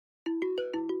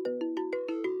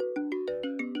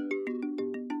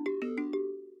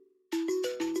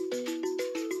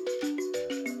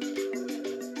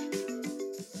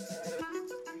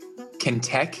Can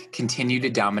tech continue to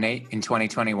dominate in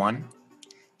 2021?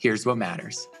 Here's what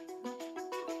matters.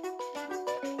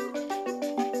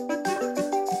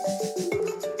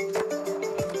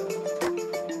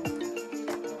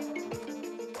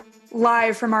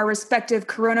 Live from our respective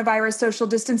coronavirus social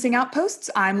distancing outposts,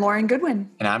 I'm Lauren Goodwin.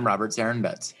 And I'm Robert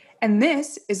Zarin-Betts. And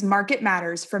this is Market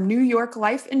Matters from New York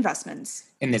Life Investments.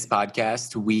 In this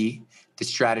podcast, we, the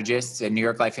strategists at New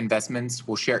York Life Investments,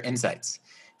 will share insights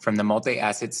from the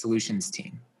multi-asset solutions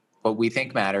team. What we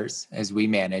think matters as we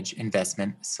manage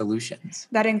investment solutions.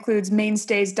 That includes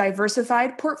Mainstay's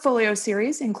diversified portfolio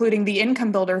series, including the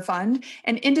Income Builder Fund,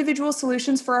 and individual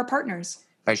solutions for our partners.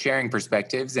 By sharing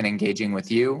perspectives and engaging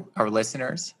with you, our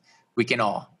listeners, we can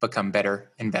all become better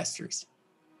investors.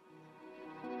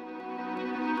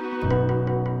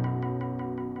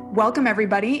 Welcome,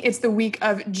 everybody. It's the week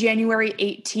of January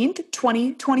 18th,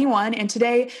 2021, and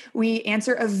today we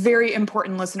answer a very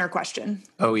important listener question.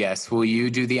 Oh, yes. Will you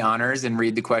do the honors and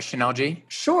read the question, LG?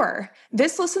 Sure.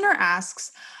 This listener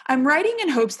asks, I'm writing in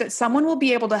hopes that someone will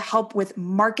be able to help with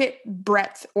market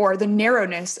breadth or the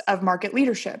narrowness of market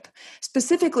leadership.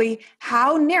 Specifically,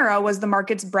 how narrow was the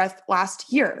market's breadth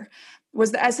last year?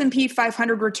 Was the S&P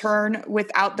 500 return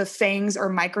without the FANGs or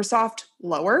Microsoft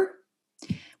lower?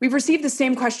 We've received the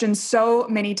same question so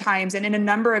many times and in a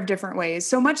number of different ways,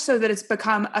 so much so that it's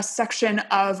become a section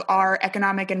of our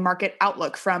economic and market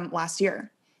outlook from last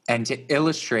year. And to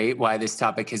illustrate why this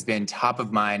topic has been top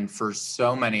of mind for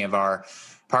so many of our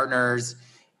partners,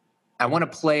 I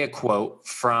want to play a quote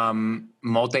from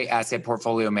multi-asset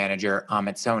portfolio manager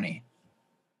Amit Soni.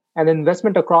 An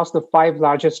investment across the 5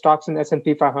 largest stocks in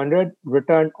S&P 500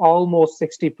 returned almost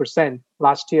 60%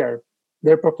 last year.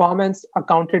 Their performance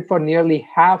accounted for nearly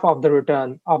half of the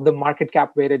return of the market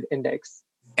cap weighted index.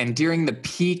 And during the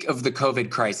peak of the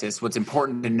COVID crisis, what's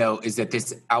important to note is that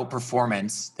this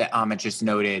outperformance that Amit just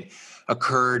noted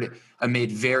occurred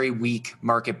amid very weak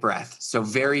market breadth. So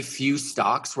very few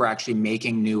stocks were actually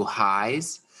making new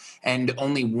highs, and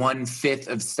only 1/5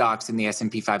 of stocks in the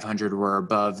S&P 500 were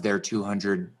above their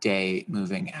 200-day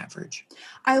moving average.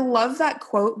 I love that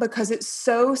quote because it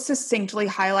so succinctly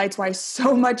highlights why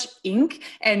so much ink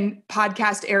and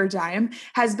podcast airtime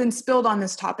has been spilled on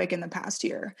this topic in the past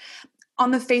year. On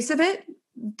the face of it,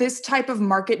 this type of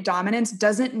market dominance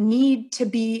doesn't need to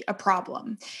be a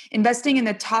problem. Investing in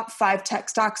the top 5 tech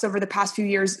stocks over the past few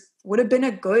years would have been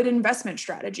a good investment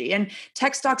strategy. And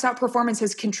tech stocks outperformance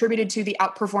has contributed to the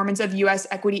outperformance of US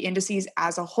equity indices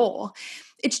as a whole.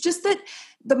 It's just that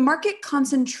the market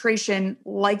concentration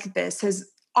like this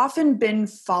has often been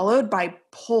followed by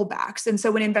pullbacks. And so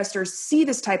when investors see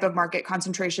this type of market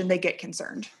concentration, they get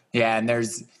concerned. Yeah, and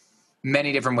there's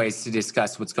many different ways to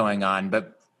discuss what's going on.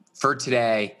 But for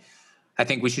today, I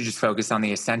think we should just focus on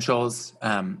the essentials.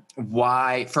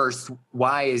 Why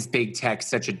is big tech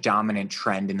such a dominant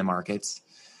trend in the markets?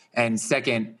 And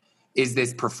second, is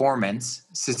this performance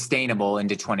sustainable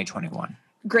into 2021?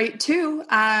 Great, too.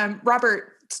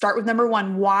 Robert, start with number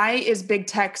 1. Why is big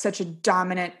tech such a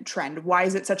dominant trend? Why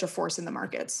is it such a force in the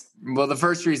markets? Well, the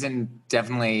first reason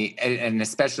definitely, and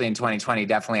especially in 2020,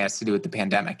 definitely has to do with the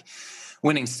pandemic.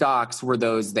 Winning stocks were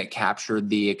those that captured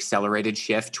the accelerated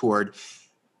shift toward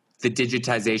the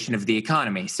digitization of the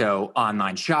economy. So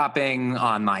online shopping,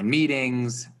 online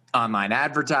meetings, online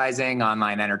advertising,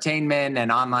 online entertainment,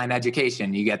 and online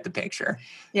education. You get the picture.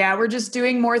 Yeah, we're just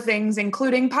doing more things,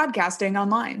 including podcasting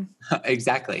online.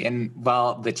 Exactly. And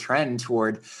while the trend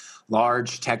toward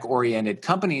large tech-oriented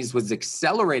companies was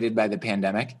accelerated by the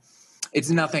pandemic, it's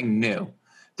nothing new.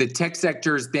 The tech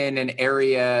sector has been an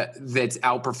area that's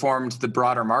outperformed the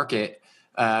broader market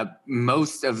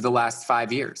most of the last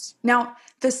 5 years. Now,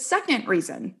 the second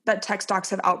reason that tech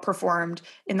stocks have outperformed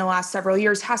in the last several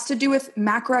years has to do with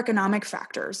macroeconomic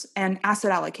factors and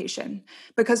asset allocation,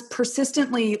 because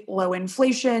persistently low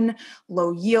inflation,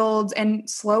 low yields, and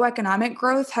slow economic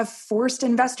growth have forced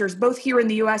investors, both here in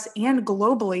the US and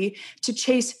globally, to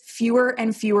chase fewer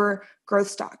and fewer growth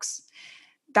stocks.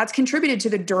 That's contributed to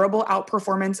the durable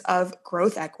outperformance of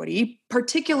growth equity,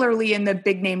 particularly in the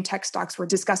big name tech stocks we're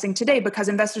discussing today, because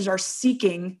investors are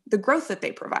seeking the growth that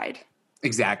they provide.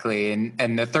 Exactly.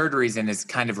 And the third reason is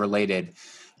kind of related.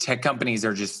 Tech companies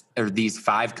these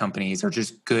 5 companies are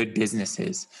just good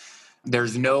businesses.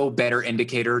 There's no better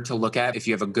indicator to look at if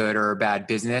you have a good or a bad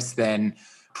business than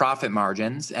profit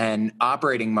margins and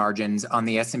operating margins on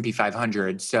the S&P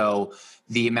 500. So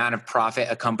the amount of profit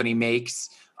a company makes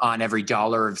on every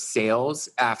dollar of sales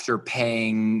after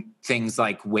paying things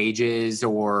like wages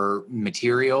or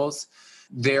materials,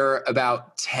 they're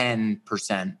about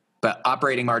 10%. But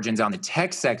operating margins on the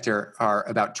tech sector are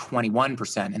about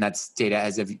 21%, and that's data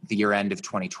as of the year end of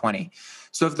 2020.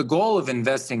 So if the goal of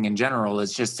investing in general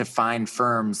is just to find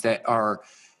firms that are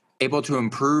able to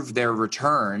improve their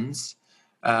returns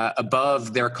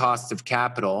above their cost of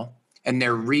capital, and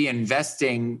they're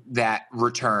reinvesting that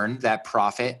return, that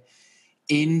profit,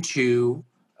 into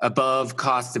above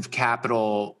cost of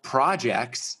capital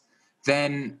projects,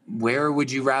 then where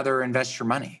would you rather invest your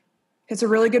money? It's a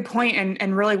really good point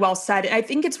and really well said. I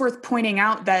think it's worth pointing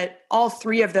out that all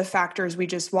three of the factors we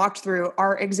just walked through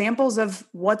are examples of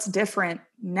what's different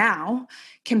now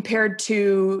compared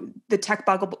to the tech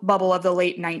bubble of the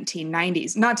late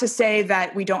 1990s. Not to say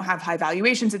that we don't have high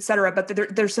valuations, et cetera, but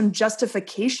there's some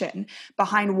justification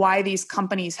behind why these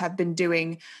companies have been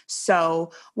doing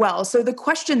so well. So the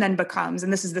question then becomes,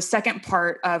 and this is the second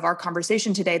part of our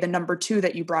conversation today, the number two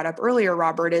that you brought up earlier,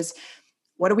 Robert, is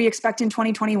what do we expect in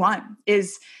 2021?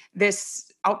 Is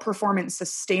this outperformance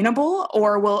sustainable,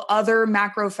 or will other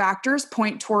macro factors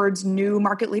point towards new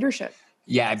market leadership?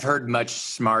 Yeah, I've heard much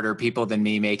smarter people than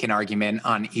me make an argument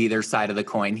on either side of the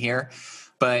coin here.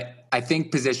 But I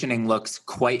think positioning looks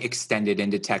quite extended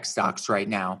into tech stocks right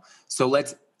now. So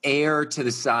let's err to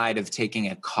the side of taking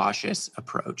a cautious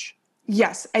approach.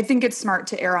 Yes, I think it's smart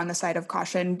to err on the side of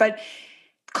caution. But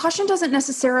caution doesn't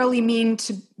necessarily mean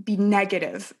to be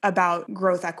negative about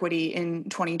growth equity in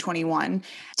 2021.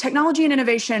 Technology and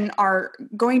innovation are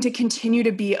going to continue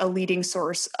to be a leading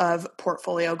source of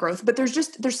portfolio growth, but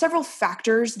there's several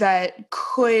factors that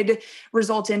could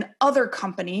result in other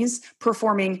companies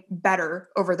performing better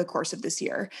over the course of this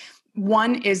year.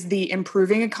 One is the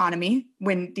improving economy.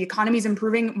 When the economy is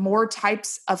improving, more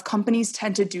types of companies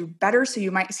tend to do better, so you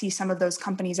might see some of those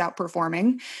companies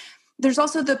outperforming. There's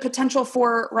also the potential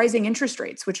for rising interest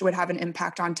rates, which would have an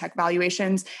impact on tech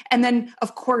valuations. And then,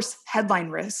 of course, headline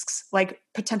risks like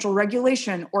potential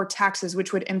regulation or taxes,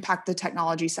 which would impact the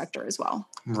technology sector as well.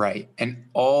 Right. And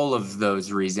all of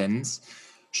those reasons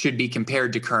should be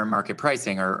compared to current market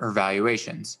pricing or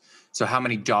valuations. So how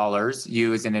many dollars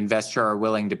you as an investor are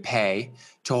willing to pay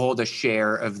to hold a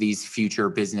share of these future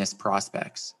business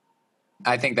prospects.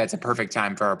 I think that's a perfect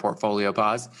time for our portfolio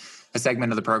pause, a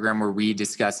segment of the program where we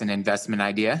discuss an investment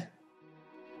idea.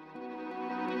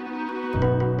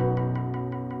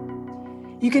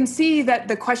 You can see that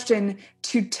the question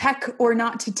to tech or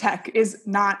not to tech is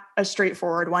not a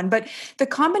straightforward one, but the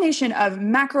combination of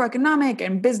macroeconomic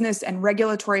and business and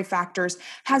regulatory factors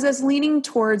has us leaning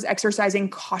towards exercising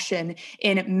caution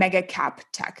in mega cap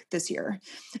tech this year.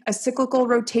 A cyclical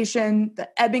rotation, the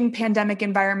ebbing pandemic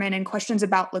environment, and questions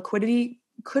about liquidity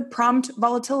could prompt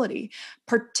volatility,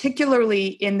 particularly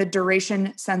in the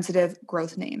duration-sensitive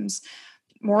growth names.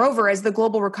 Moreover, as the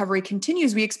global recovery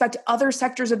continues, we expect other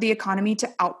sectors of the economy to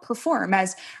outperform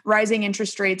as rising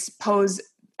interest rates pose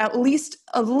at least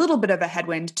a little bit of a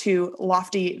headwind to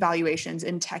lofty valuations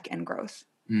in tech and growth.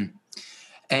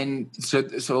 And so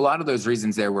a lot of those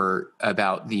reasons there were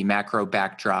about the macro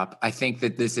backdrop. I think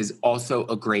that this is also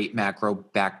a great macro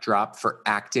backdrop for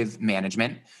active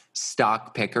management,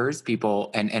 stock pickers,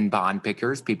 people and bond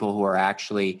pickers, people who are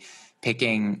actually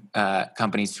picking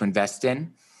companies to invest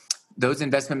in. Those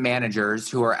investment managers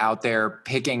who are out there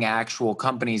picking actual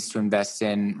companies to invest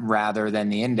in rather than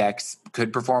the index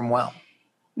could perform well.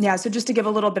 Yeah, so just to give a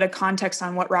little bit of context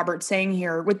on what Robert's saying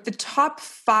here, with the top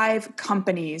 5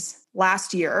 companies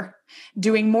last year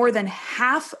doing more than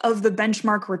half of the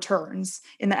benchmark returns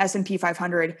in the S&P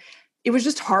 500, it was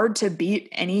just hard to beat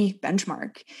any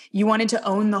benchmark. You wanted to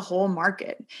own the whole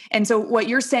market. And so what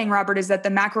you're saying, Robert, is that the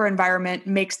macro environment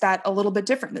makes that a little bit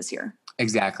different this year.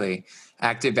 Exactly.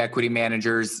 Active equity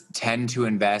managers tend to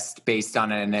invest based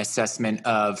on an assessment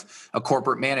of a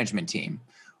corporate management team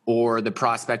or the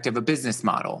prospect of a business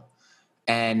model,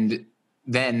 and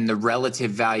then the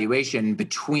relative valuation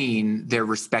between their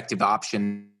respective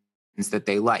options that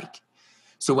they like.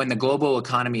 So when the global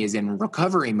economy is in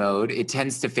recovery mode, it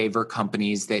tends to favor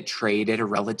companies that trade at a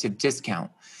relative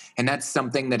discount. And that's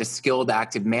something that a skilled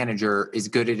active manager is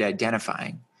good at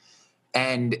identifying.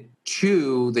 And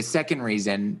 2, the second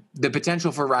reason, the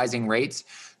potential for rising rates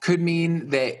could mean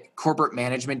that corporate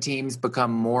management teams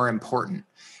become more important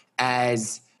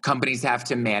as companies have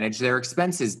to manage their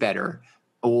expenses better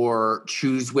or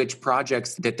choose which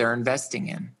projects that they're investing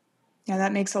in. Yeah,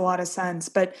 that makes a lot of sense.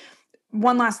 But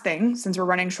one last thing, since we're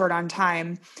running short on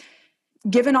time,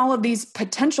 given all of these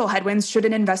potential headwinds, should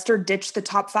an investor ditch the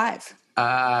top 5?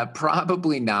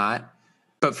 Probably not.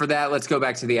 But for that, let's go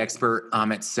back to the expert,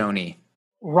 Amit Soni.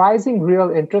 Rising real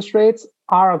interest rates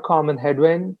are a common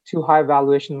headwind to high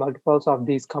valuation multiples of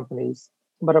these companies.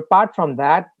 But apart from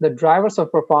that, the drivers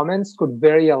of performance could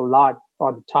vary a lot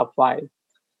for the top 5.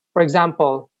 For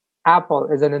example,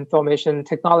 Apple is an information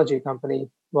technology company.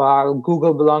 while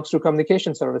Google belongs to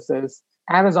communication services.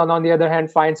 Amazon, on the other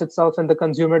hand, finds itself in the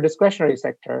consumer discretionary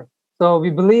sector. So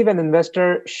we believe an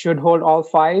investor should hold all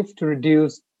five to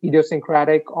reduce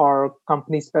idiosyncratic or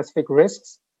company-specific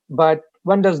risks, but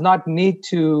one does not need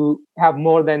to have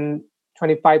more than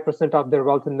 25% of their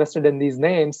wealth invested in these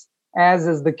names, as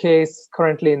is the case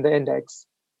currently in the index.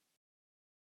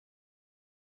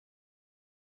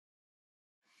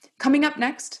 Coming up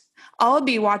next, I'll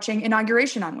be watching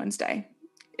Inauguration on Wednesday.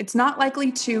 It's not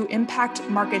likely to impact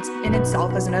markets in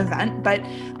itself as an event, but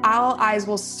all eyes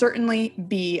will certainly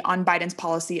be on Biden's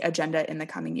policy agenda in the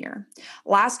coming year.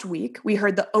 Last week, we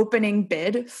heard the opening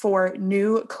bid for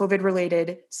new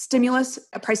COVID-related stimulus,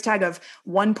 a price tag of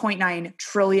 $1.9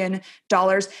 trillion.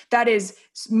 That is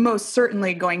most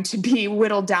certainly going to be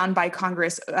whittled down by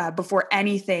Congress before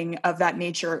anything of that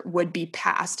nature would be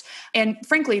passed. And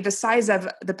frankly, the size of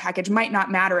the package might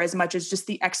not matter as much as just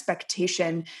the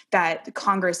expectation that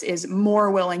Congress is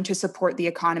more willing to support the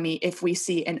economy if we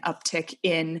see an uptick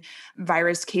in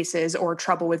virus cases or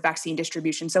trouble with vaccine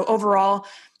distribution. So overall,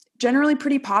 generally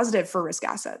pretty positive for risk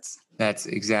assets. That's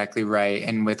exactly right.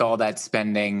 And with all that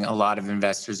spending, a lot of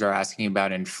investors are asking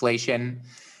about inflation,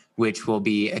 which will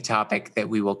be a topic that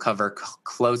we will cover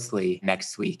closely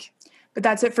next week. But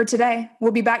that's it for today.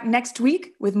 We'll be back next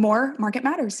week with more Market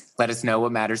Matters. Let us know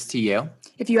what matters to you.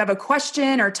 If you have a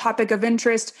question or topic of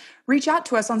interest, reach out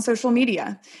to us on social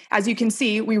media. As you can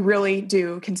see, we really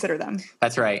do consider them.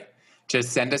 That's right.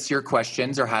 Just send us your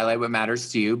questions or highlight what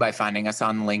matters to you by finding us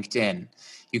on LinkedIn.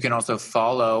 You can also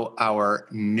follow our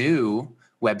new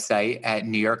website at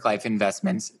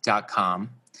newyorklifeinvestments.com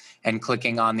and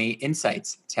clicking on the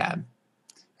Insights tab.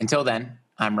 Until then,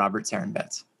 I'm Robert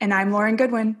Sarenbetz. And I'm Lauren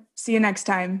Goodwin. See you next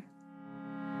time.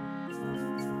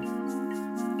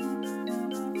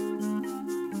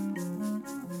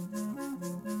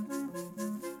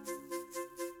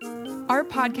 Our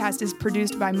podcast is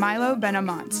produced by Milo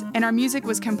Benamont, and our music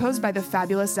was composed by the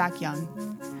fabulous Zach Young.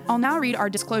 I'll now read our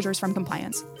disclosures from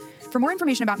compliance. For more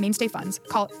information about mainstay funds,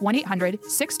 call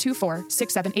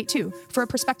 1-800-624-6782 for a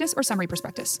prospectus or summary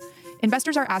prospectus.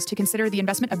 Investors are asked to consider the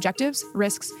investment objectives,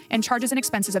 risks, and charges and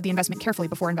expenses of the investment carefully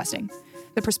before investing.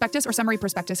 The prospectus or summary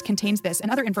prospectus contains this and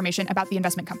other information about the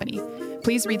investment company.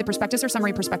 Please read the prospectus or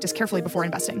summary prospectus carefully before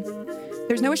investing.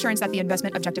 There's no assurance that the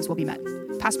investment objectives will be met.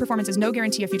 Past performance is no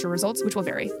guarantee of future results, which will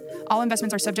vary. All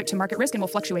investments are subject to market risk and will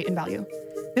fluctuate in value.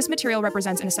 This material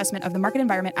represents an assessment of the market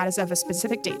environment as of a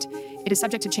specific date. It is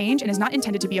subject to change and is not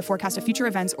intended to be a forecast of future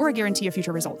events or a guarantee of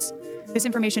future results. This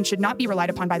information should not be relied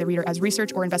upon by the reader as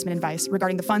research or investment advice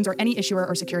regarding the funds or any issuer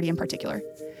or security in particular.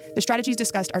 The strategies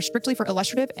discussed are strictly for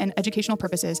illustrative and educational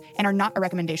purposes and are not a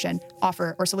recommendation,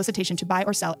 offer, or solicitation to buy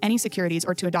or sell any securities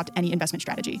or to adopt any investment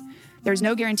strategy. There is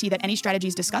no guarantee that any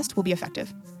strategies discussed will be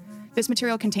effective. This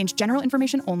material contains general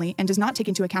information only and does not take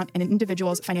into account an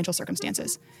individual's financial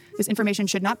circumstances. This information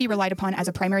should not be relied upon as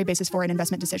a primary basis for an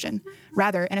investment decision.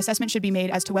 Rather, an assessment should be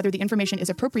made as to whether the information is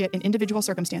appropriate in individual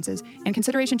circumstances, and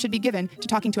consideration should be given to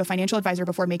talking to a financial advisor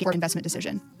before making an investment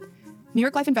decision. New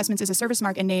York Life Investments is a service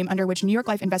mark and name under which New York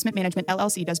Life Investment Management,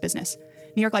 LLC does business.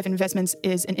 New York Life Investments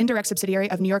is an indirect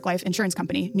subsidiary of New York Life Insurance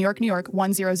Company, New York,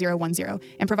 10010,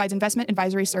 and provides investment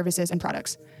advisory services and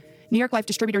products. New York Life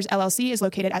Distributors, LLC is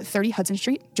located at 30 Hudson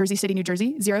Street, Jersey City, New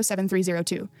Jersey,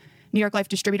 07302. New York Life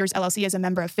Distributors, LLC is a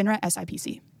member of FINRA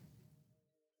SIPC.